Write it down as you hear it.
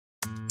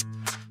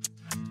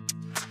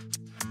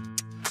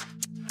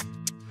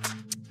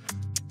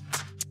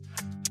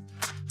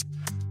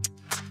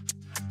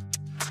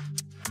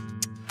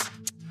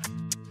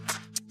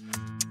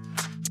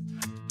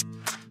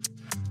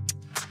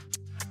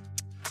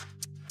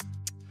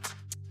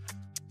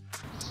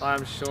Hi,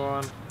 I'm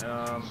Shaun.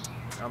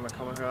 I'm a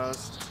comic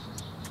artist.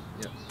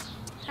 Yep.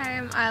 Hi,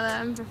 I'm Isla,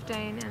 I'm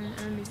 15 and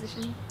I'm a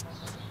musician.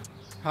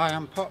 Hi,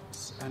 I'm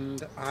Pops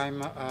and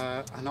I'm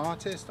an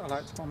artist. I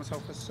like to call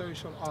myself a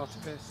social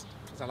artivist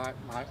because I like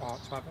my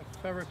art to have a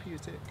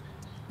therapeutic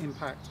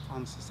impact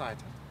on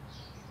society.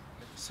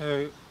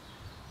 So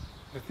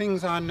the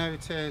things I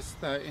notice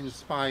that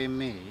inspire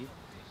me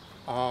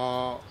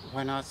are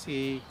when I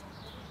see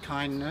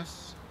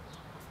kindness,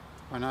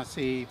 when I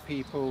see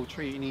people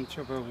treating each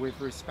other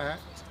with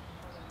respect.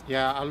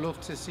 Yeah, I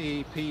love to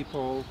see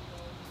people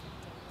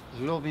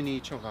loving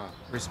each other,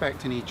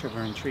 respecting each other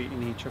and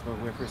treating each other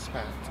with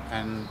respect,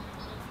 and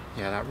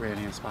yeah, that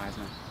really inspires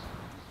me.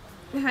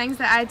 The things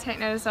that I take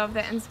notice of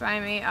that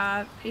inspire me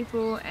are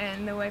people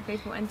and the way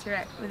people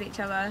interact with each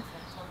other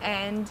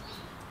and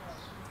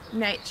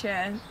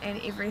nature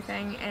and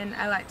everything, and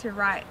I like to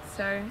write,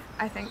 so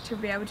I think to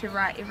be able to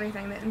write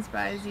everything that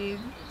inspires you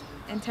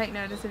and take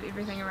notice of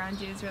everything around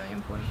you is really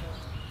important.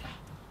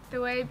 The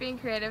way being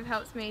creative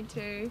helps me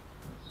to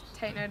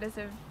take notice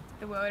of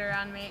the world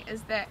around me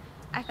is that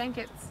I think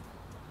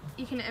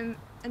you can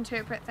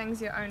interpret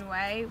things your own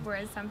way,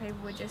 whereas some people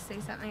would just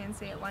see something and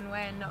see it one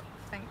way and not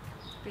think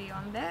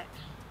beyond that.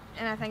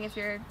 And I think if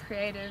you're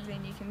creative,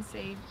 then you can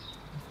see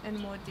in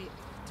more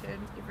depth to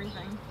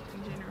everything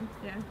in general.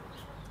 Yeah.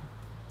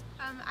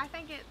 I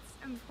think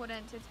it's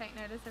important to take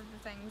notice of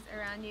the things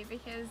around you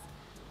because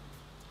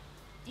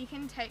you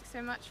can take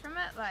so much from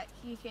it. Like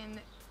you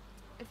can,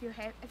 if you're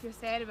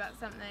sad about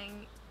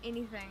something,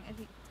 anything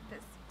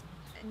that's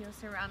in your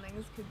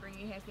surroundings could bring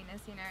you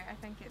happiness. You know, I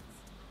think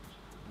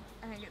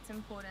it's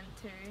important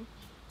to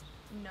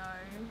know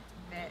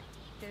that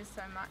there's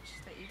so much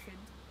that you could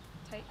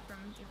take from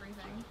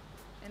everything,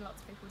 and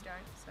lots of people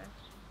don't. So.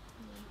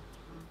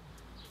 Yeah.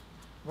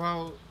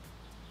 Well,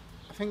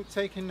 I think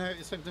taking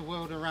notice of the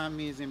world around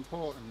me is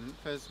important,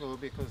 first of all,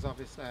 because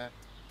obviously,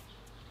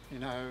 you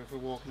know, if we're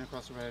walking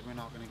across the road, we're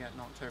not going to get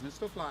knocked over and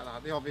stuff like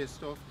that, the obvious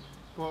stuff.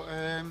 But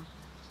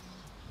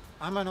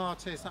I'm an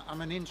artist,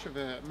 I'm an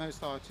introvert.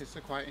 Most artists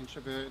are quite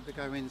introverted. They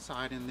go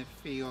inside and they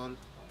feel,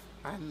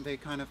 and they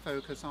kind of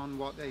focus on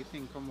what they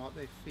think and what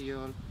they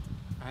feel,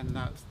 and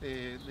that's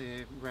their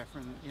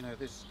reference, you know,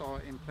 their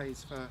starting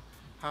place for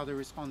how they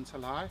respond to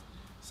life.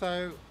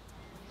 So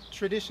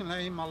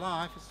traditionally in my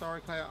life,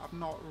 historically, I've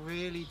not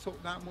really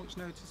took that much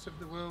notice of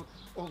the world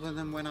other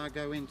than when I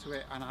go into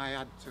it and I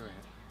add to it.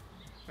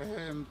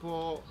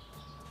 But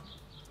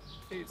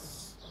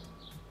it's,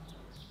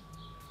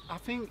 I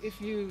think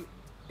if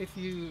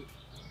you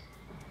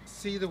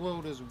see the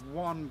world as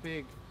one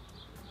big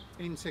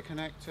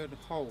interconnected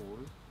whole,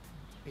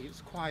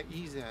 it's quite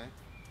easy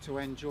to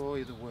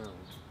enjoy the world.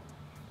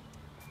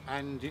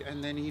 And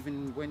then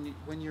even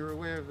when you're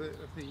aware of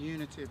the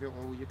unity of it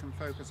all, you can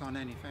focus on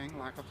anything,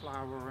 like a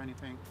flower or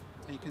anything,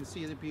 and you can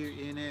see the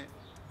beauty in it,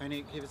 and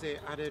it gives it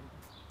added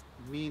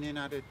meaning,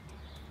 added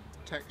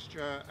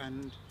texture,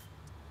 and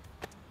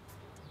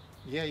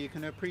yeah, you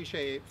can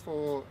appreciate it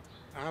for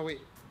how it,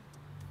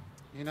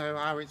 you know,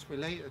 how it's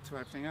related to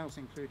everything else,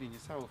 including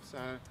yourself. So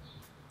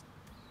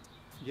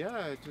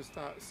yeah, just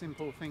that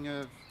simple thing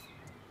of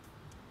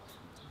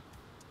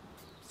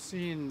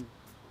seeing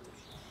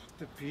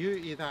the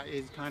beauty that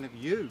is kind of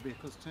you,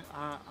 because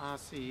I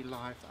see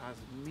life as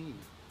me.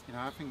 You know,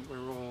 I think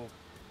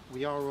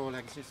we are all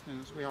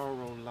existence, we are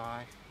all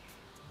life,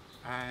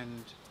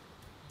 and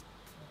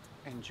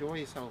enjoy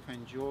yourself,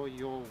 enjoy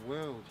your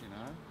world, you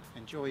know,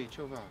 enjoy each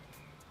other.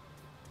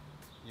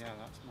 Yeah,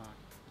 that's my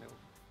little